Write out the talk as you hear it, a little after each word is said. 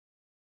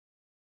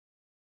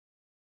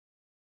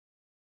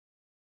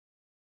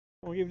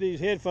We'll give these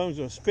headphones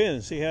a spin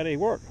and see how they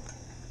work.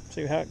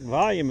 See how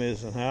volume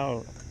is and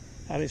how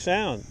they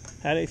sound,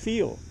 how they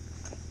feel.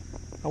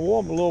 I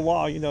wore them a little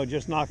while, you know,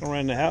 just knocking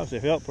around the house. They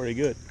felt pretty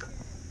good.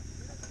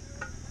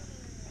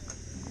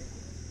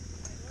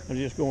 I'm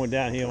just going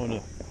down here on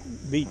the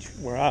beach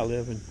where I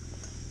live, and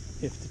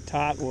if the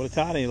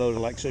tide ain't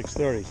loaded like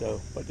 6:30, so,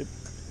 but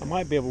I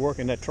might be able to work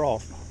in that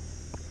trough,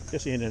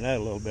 just in and out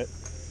a little bit.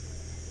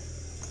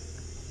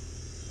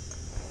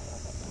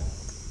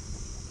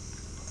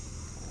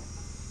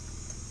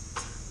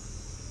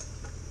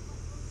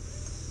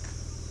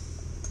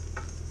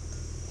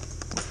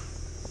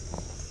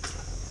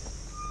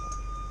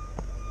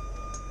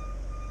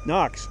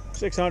 Knox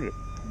 600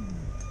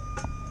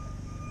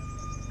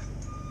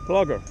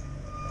 plugger,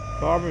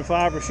 carbon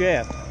fiber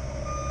shaft.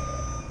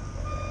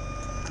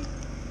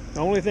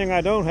 The only thing I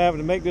don't have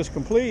to make this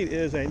complete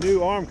is a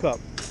new arm cup.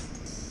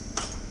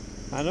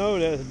 I know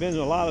there's been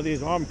a lot of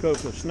these arm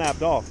cups have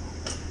snapped off,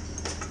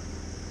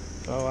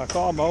 so I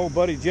called my old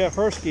buddy Jeff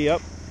Herskey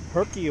up,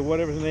 Herky or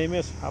whatever his name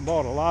is. I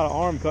bought a lot of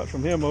arm cups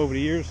from him over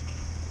the years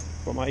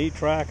for my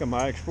E-Track and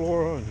my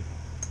Explorer, and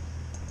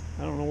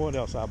I don't know what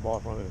else I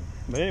bought from him.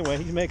 But anyway,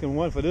 he's making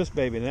one for this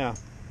baby now.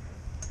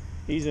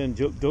 He's in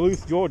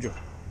Duluth, Georgia.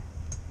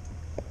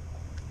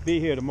 Be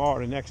here tomorrow,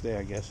 the next day,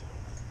 I guess.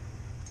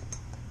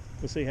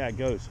 We'll see how it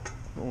goes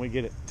when we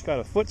get it. It's got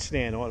a foot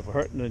stand on it for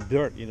hurting the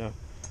dirt, you know.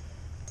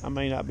 I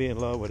may not be in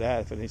love with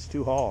that if it's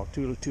too hard,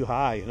 too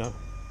high, you know.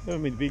 It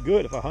doesn't mean to be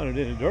good if I hunted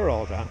in the dirt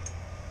all the time.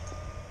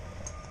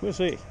 We'll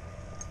see.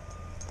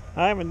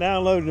 I haven't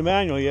downloaded the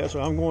manual yet,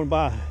 so I'm going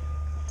by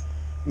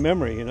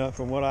memory, you know,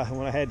 from when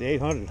I had the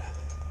 800.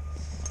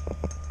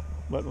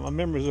 But my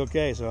memory's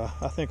okay, so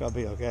I think I'll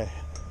be okay.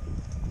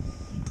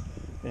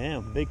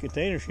 Damn, big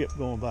container ship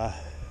going by,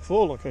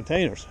 full of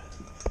containers.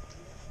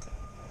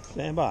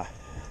 Stand by.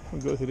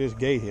 We'll go through this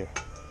gate here.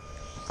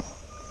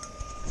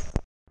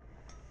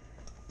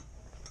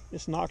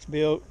 This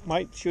Knoxville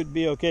should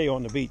be okay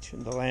on the beach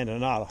in the land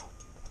of Nala.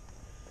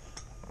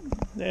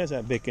 There's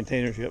that big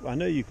container ship. I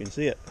know you can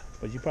see it,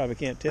 but you probably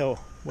can't tell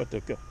what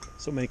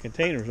so many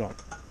containers are.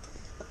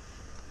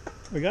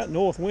 We got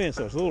north wind,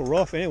 so it's a little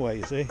rough anyway,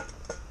 you see.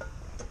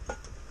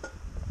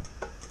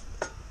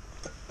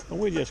 And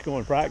we're just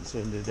going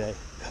practicing today.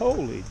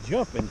 Holy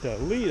jumping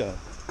Toledo.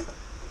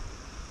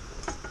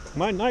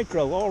 My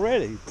nitro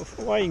already,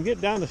 before I even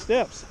get down the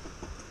steps.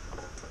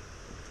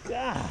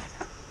 God.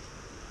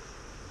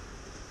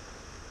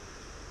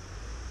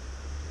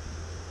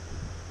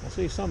 I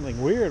see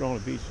something weird on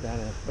the beach down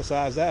there.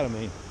 Besides that, I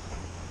mean.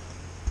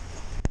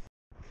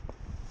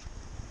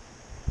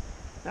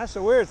 That's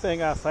the weird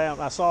thing I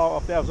found. I saw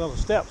up there on the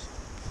steps.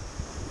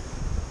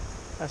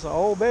 That's an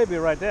old baby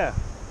right there.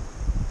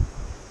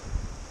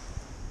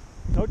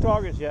 No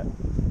targets yet.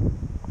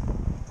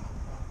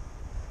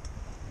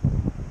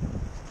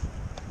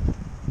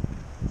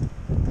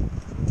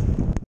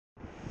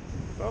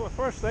 Well, the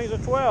first thing's a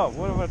 12.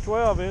 Whatever a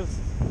 12 is.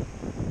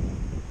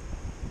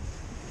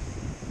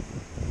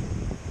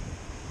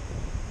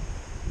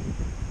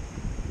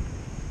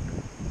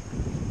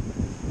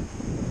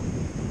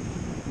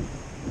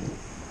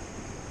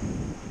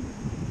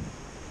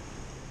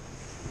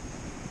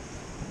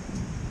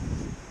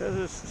 This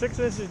is 6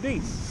 inches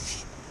deep.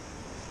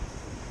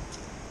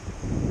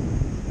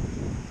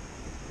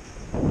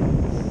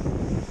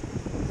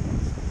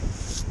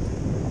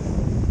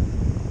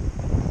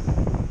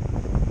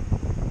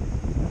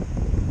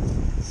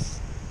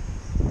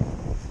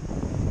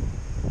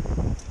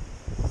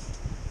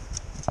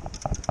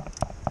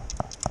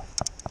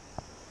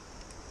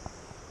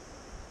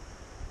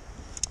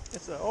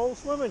 It's an old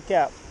swimming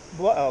cap.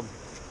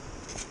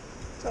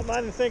 Something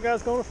I didn't think I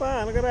was going to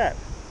find. Look at that.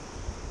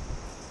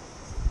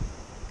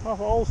 Off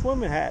an old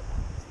swimming hat.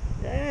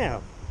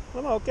 Damn.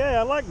 I'm okay.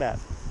 I like that.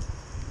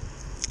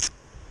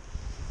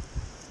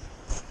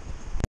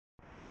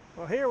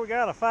 Well, here we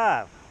got a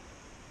 5.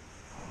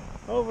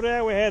 Over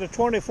there we had a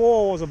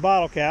 24 was a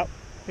bottle cap.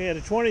 We had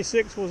a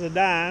 26 was a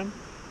dime.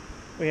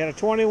 We had a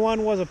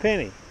 21 was a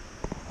penny.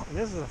 And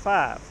this is a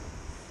 5.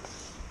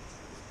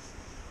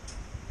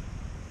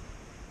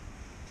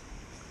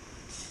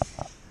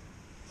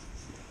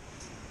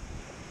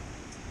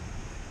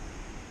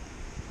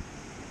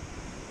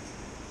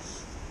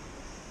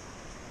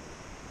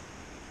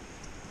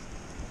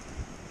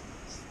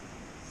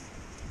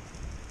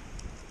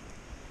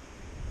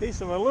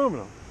 Piece of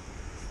aluminum.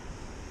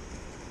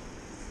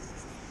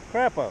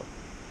 Crapo.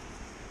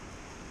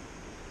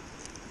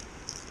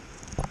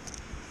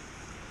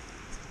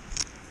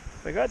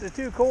 We got the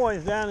 2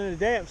 coins down in the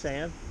damp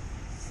sand.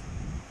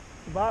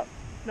 The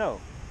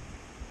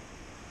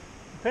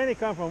penny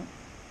come from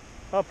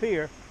up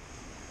here.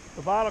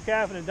 The bottle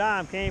cap and the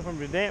dime came from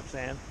the damp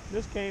sand.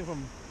 This came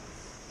from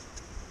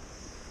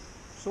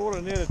sort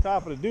of near the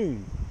top of the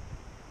dune.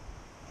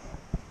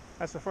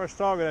 That's the first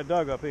target I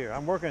dug up here.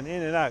 I'm working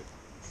in and out.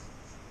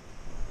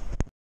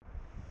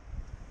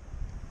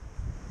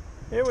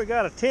 Here we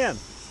got a 10.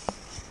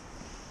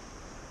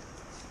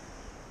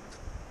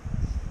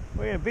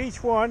 We're in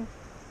beach 1.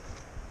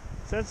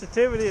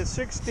 Sensitivity is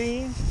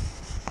 16.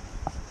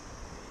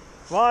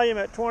 Volume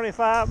at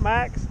 25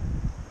 max.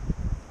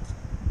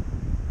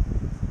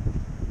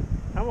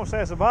 I'm gonna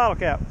say it's a bottle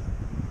cap.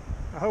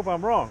 I hope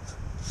I'm wrong.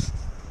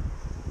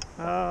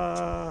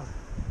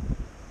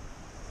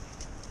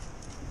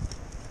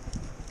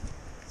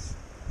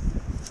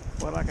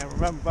 What I can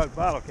remember about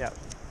bottle caps.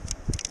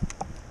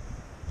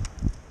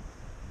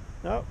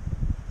 Nope,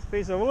 it's a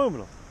piece of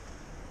aluminum.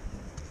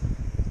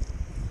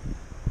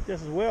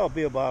 Just as well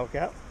be a bottle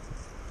cap.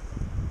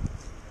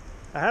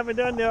 I haven't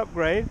done the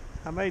upgrade.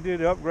 I may do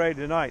the upgrade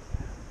tonight.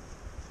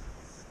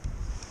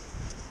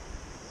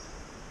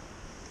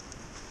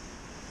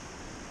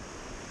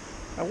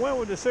 I went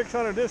with the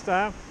 600 this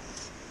time,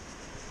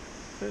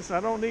 since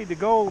I don't need the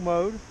gold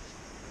mode.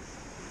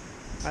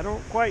 I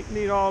don't quite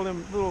need all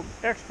them little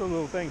extra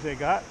little things they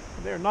got.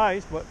 They're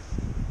nice, but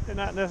they're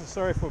not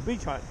necessary for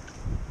beach hunting.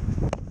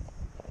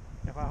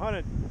 If I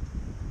hunted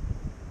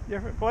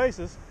different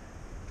places,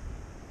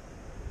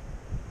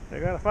 they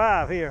got a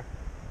 5 here.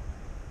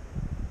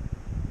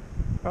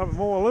 Probably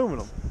more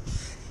aluminum.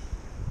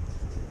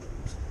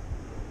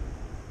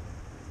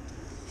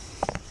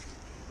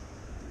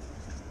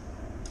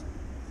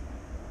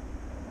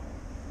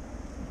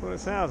 That's what it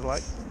sounds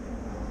like.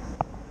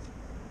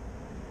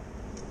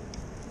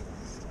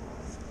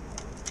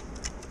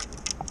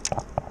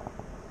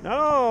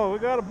 No, we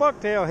got a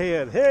bucktail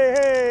head. Hey,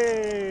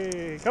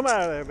 hey! Come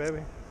out of there,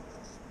 baby.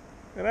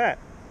 Look at that.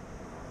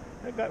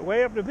 That got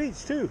way up the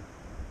beach, too.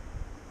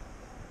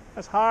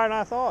 That's higher than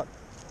I thought.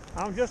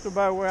 I'm just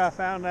about where I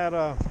found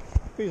that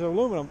piece of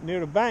aluminum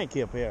near the bank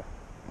up here.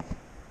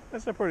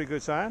 That's a pretty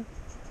good sign.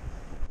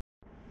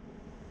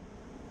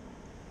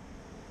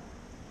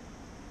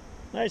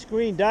 Nice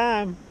green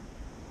dime,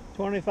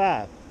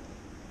 25.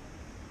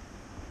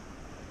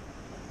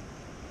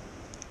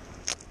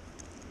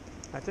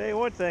 I tell you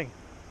one thing,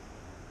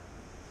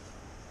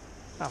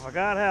 I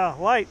forgot how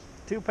light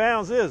 2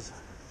 pounds is,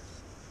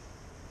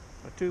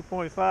 or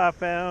 2.5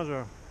 pounds,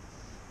 or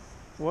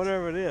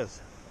whatever it is.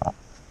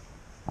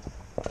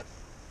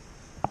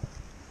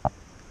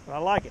 But I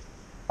like it.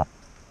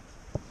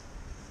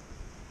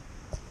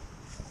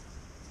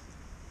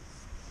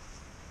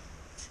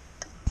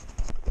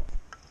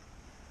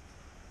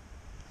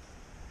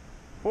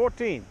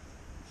 $14.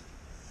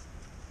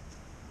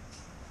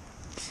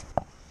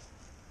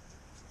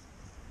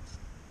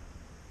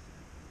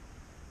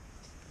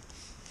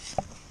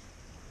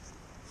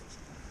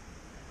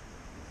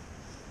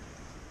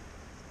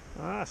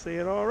 I see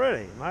it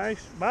already.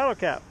 Nice bottle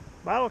cap.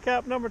 Bottle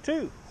cap number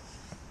 2.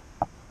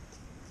 I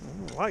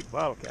like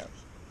bottle caps.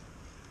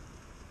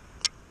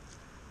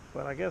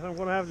 But I guess I'm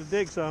going to have to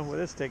dig some with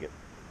this ticket.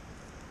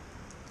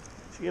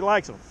 She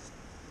likes them.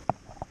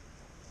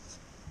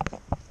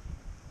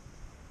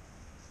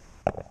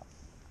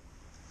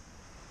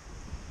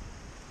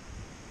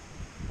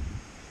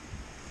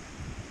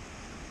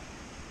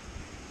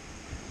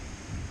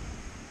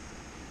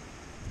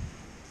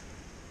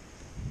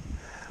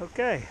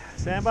 Okay,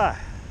 stand by.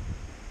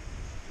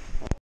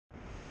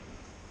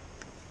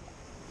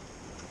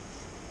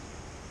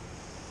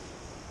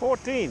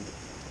 $14.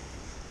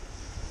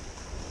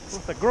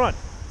 With the grunt.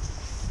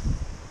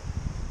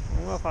 I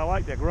don't know if I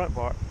like that grunt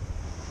part.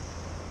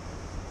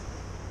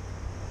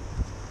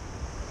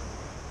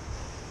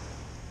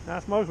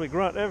 That's mostly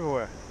grunt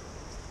everywhere.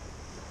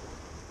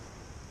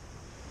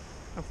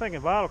 I'm thinking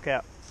bottle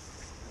cap.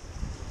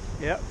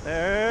 Yep,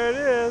 there it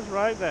is,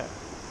 right there.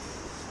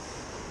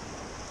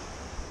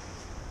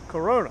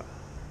 Corona,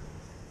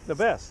 the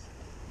best.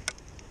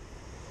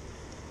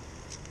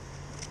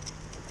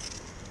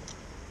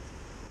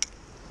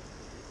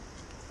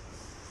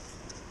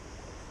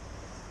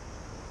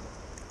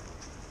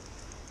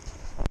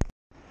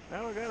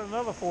 Now we got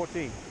another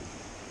 14.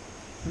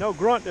 No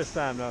grunt this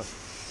time though.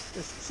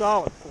 Just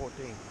solid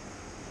 14.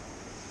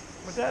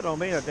 But that don't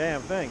mean a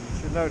damn thing.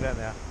 You should know that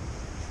now.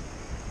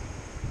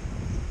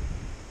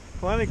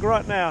 Plenty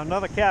grunt now.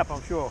 Another cap,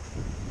 I'm sure.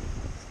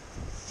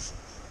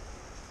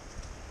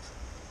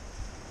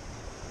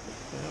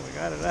 Yeah, we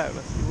got it out.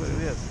 Let's see what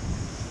it is.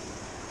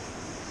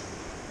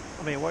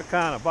 I mean, what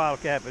kind of bottle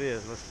cap it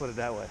is. Let's put it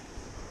that way.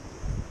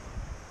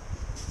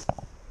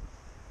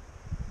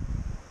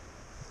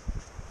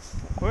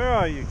 Where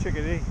are you,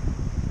 chickadee?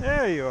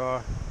 There you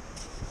are.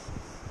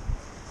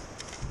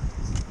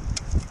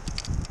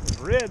 It's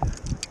red.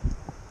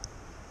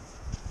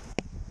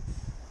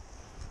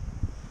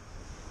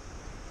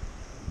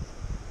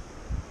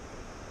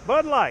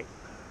 Bud Light.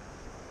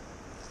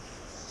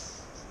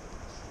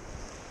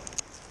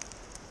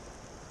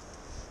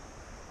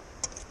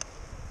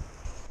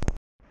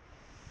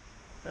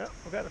 Yep,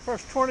 we got the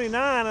first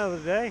 29 of the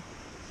day.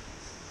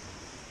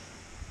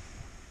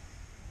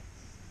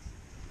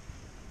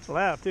 It's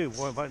loud too,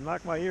 boy, if I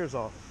knock my ears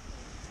off.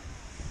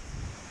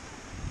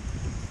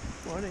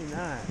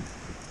 29.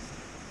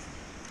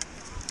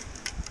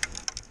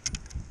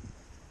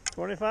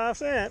 25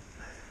 cents.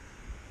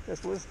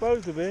 That's what it's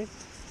supposed to be.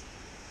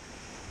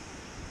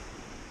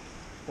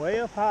 Way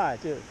up high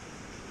too.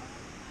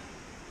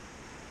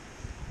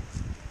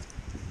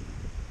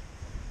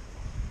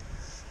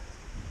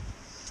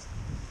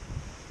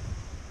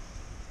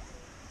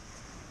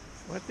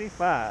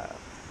 25,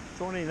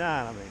 29,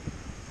 I mean.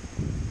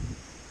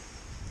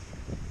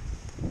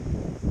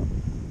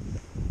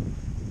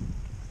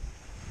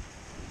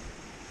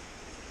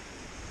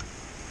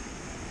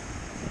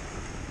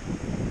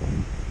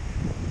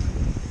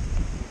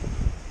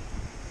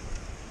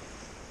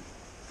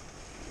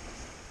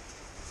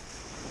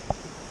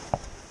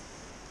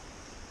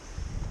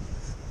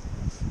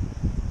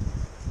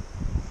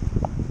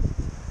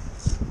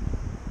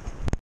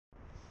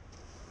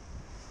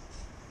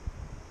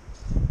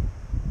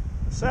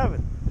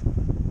 Seven.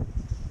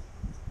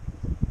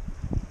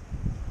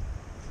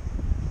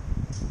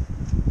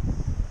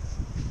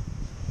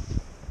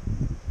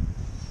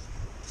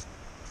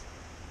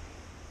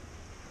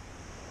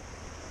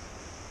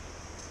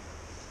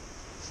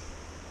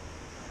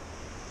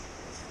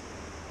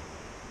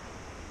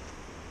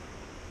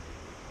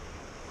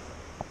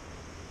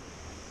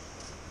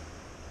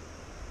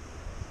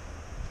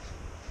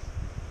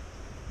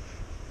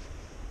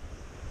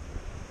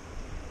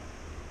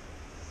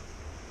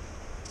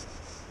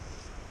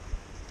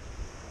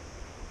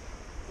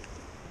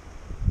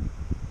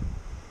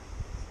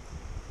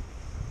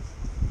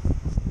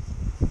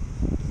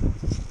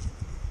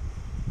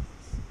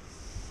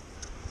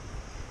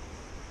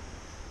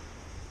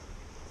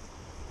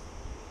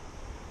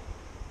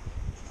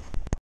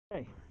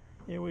 Okay,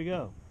 here we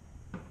go.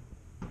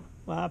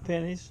 5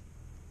 pennies,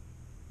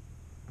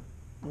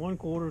 1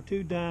 quarter,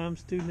 2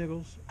 dimes, 2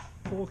 nickels,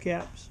 4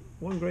 caps,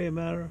 1 gray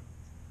matter,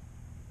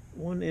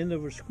 1 end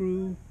of a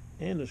screw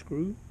and a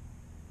screw.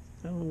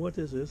 I don't know what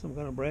this is, some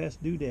kind of brass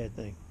doodad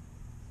thing.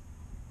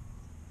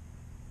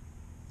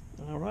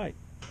 All right,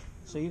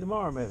 see you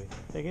tomorrow maybe.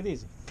 Take it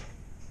easy.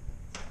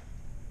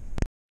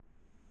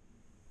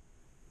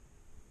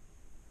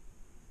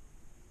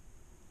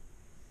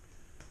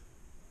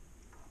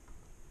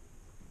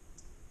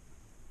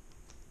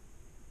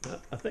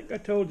 I think I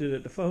told you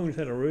that the phones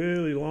had a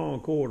really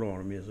long cord on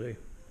them, you see.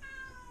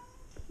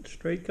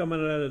 Straight coming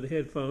out of the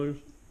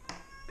headphones,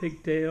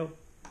 pigtail,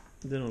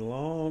 then a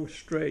long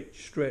straight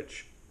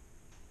stretch.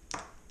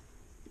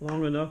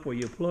 Long enough where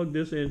you plug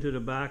this into the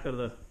back of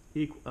the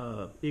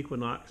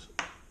Equinox.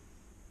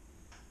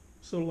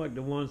 Sort of like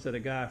the ones that a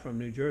guy from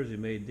New Jersey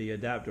made, the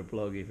adapter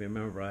plug, if you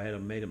remember. I had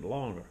them made them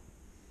longer.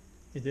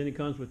 And then it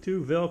comes with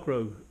 2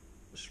 Velcro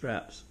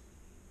straps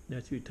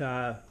that you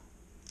tie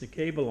the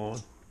cable on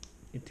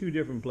in 2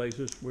 different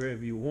places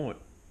wherever you want.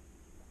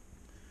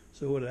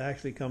 So it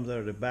actually comes out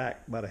of the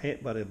back by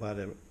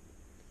the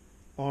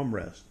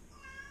armrest.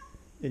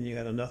 And you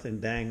got nothing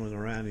dangling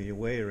around in your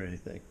way or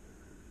anything.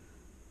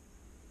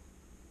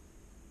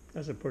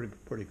 That's a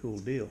pretty cool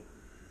deal.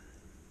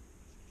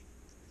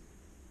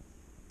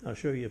 I'll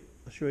show you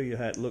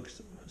how it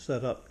looks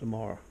set up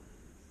tomorrow.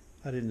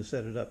 I didn't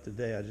set it up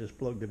today. I just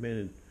plugged them in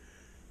and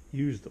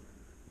used them,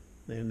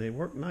 and they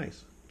work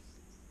nice.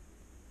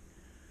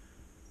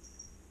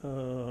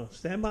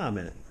 Stand by a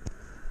minute.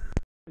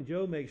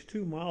 Joe makes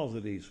 2 models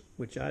of these,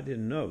 which I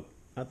didn't know.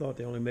 I thought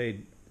they only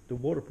made the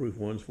waterproof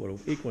ones for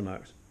the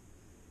Equinox,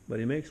 but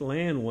he makes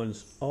land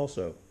ones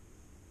also.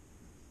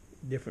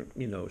 Different,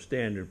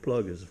 standard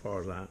plug as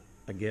far as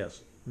I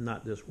guess.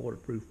 Not this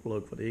waterproof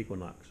plug for the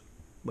Equinox,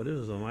 but this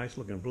is a nice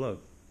looking plug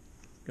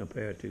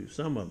compared to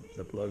some of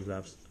the plugs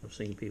I've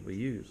seen people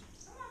use.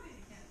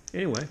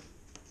 Anyway,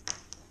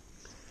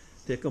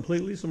 they're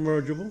completely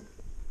submergible.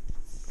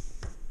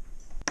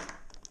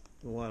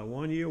 What, a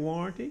 1-year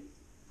warranty,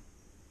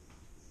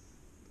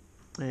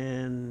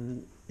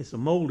 and it's a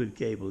molded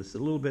cable. It's a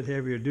little bit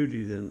heavier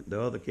duty than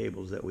the other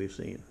cables that we've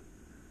seen,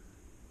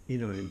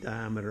 in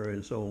diameter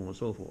and so on and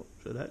so forth.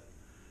 So that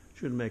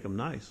should make them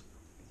nice,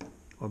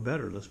 or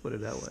better, let's put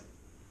it that way.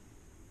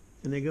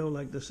 And they go,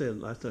 like I said,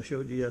 like I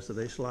showed you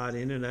yesterday, slide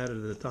in and out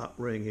of the top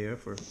ring here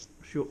for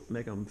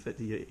make them fit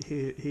your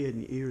head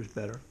and your ears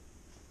better.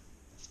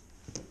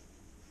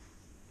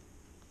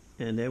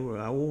 And I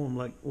wore them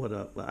like,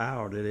 an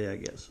hour today, I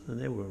guess. And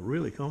they were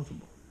really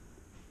comfortable.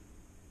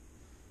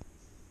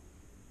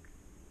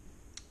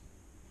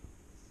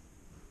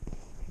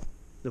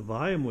 The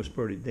volume was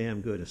pretty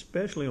damn good,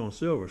 especially on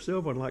silver.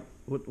 Silver, like,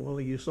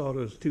 you saw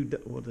those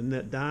 2, with the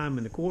net dime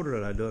and the quarter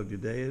that I dug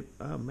today.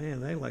 Oh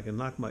man, they like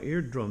knocked my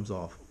eardrums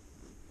off.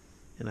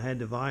 And I had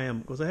the volume,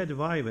 because I had the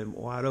volume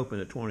wide open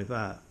at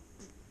 25.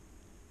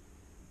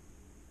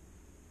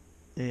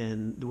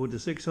 And with the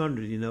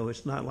 600,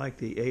 it's not like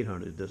the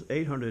 800. The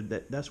 800,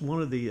 that's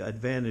one of the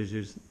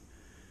advantages.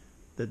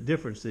 The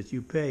difference that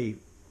you pay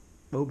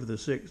over the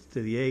 6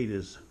 to the 8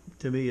 is,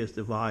 to me, is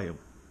the volume.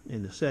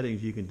 And the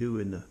settings you can do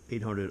in the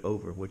 800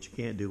 over, what you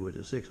can't do with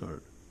the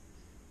 600.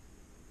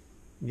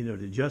 The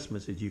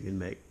adjustments that you can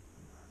make.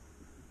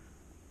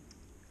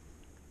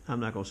 I'm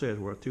not going to say it's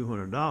worth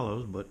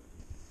 $200, but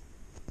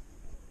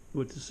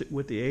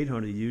with the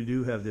 800, you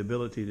do have the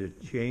ability to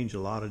change a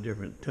lot of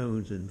different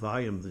tones and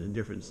volumes in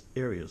different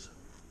areas.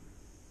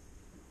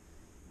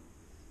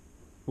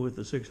 With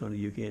the 600,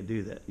 you can't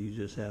do that. You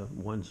just have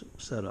one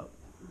setup.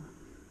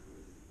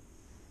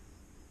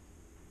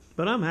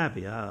 But I'm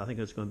happy. I think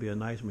it's going to be a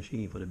nice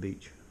machine for the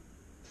beach.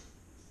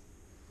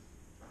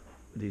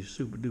 these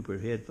super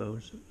duper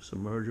headphones,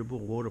 submergible,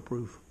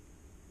 waterproof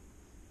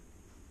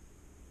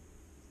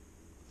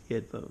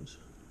headphones.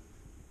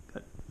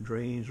 Got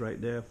drains right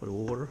there for the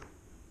water.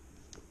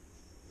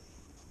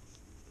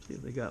 See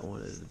if they got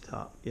one at the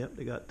top. Yep,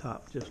 they got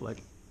top, just like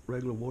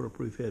regular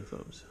waterproof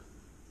headphones.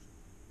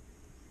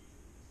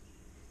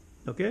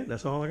 Okay,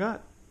 that's all I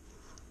got.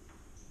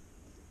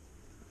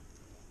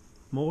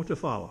 More to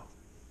follow.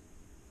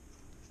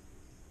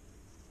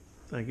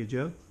 Thank you,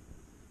 Joe.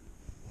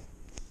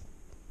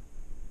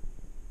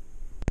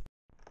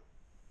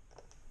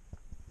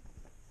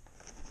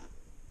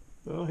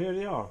 Well, here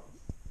they are.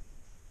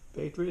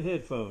 Patriot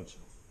headphones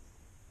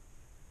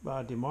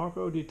by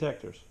DeMarco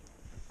Detectors.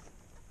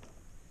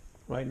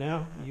 Right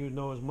now, you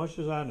know as much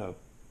as I know,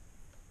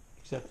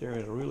 except they're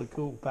in a really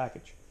cool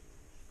package.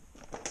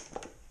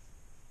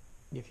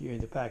 If you're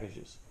into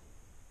packages,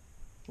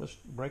 let's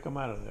break them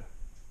out of there.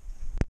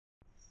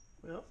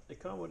 Well, they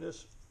come with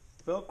this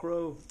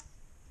Velcro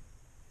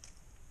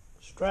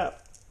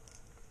strap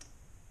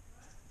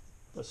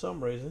for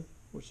some reason,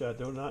 which I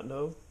do not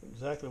know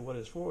exactly what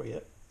it's for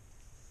yet.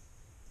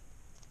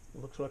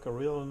 It looks like a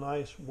real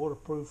nice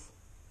waterproof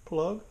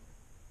plug.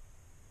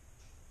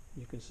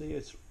 You can see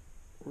it's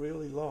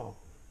really long.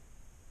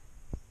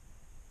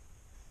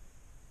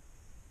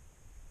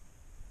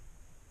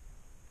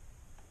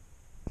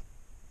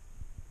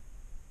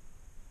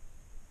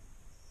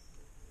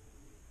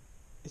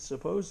 It's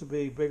supposed to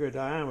be bigger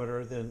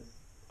diameter than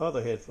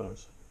other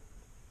headphones.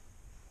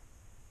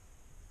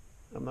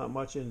 I'm not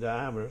much in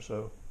diameter,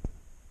 so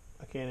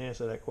I can't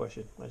answer that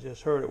question. I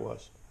just heard it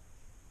was.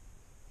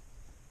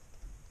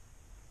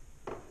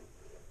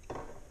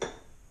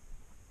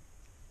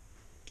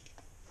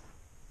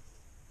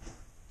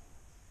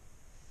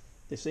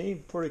 They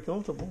seem pretty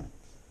comfortable.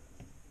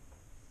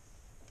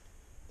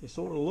 They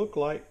sort of look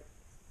like,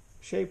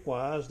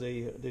 shape-wise,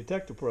 the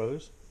Detector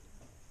Pros.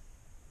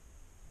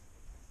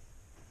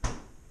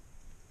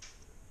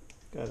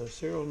 Got a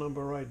serial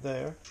number right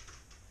there.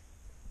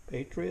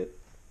 Patriot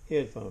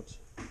headphones.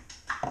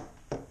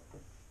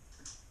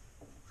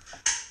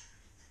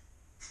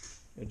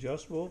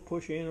 Adjustable,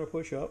 push in or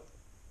push up.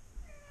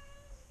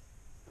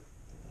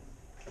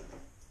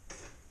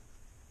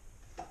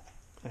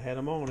 I had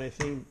them on, they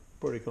seem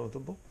pretty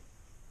comfortable.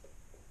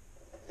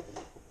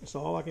 That's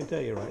all I can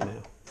tell you right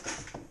now.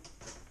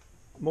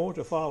 More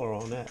to follow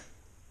on that.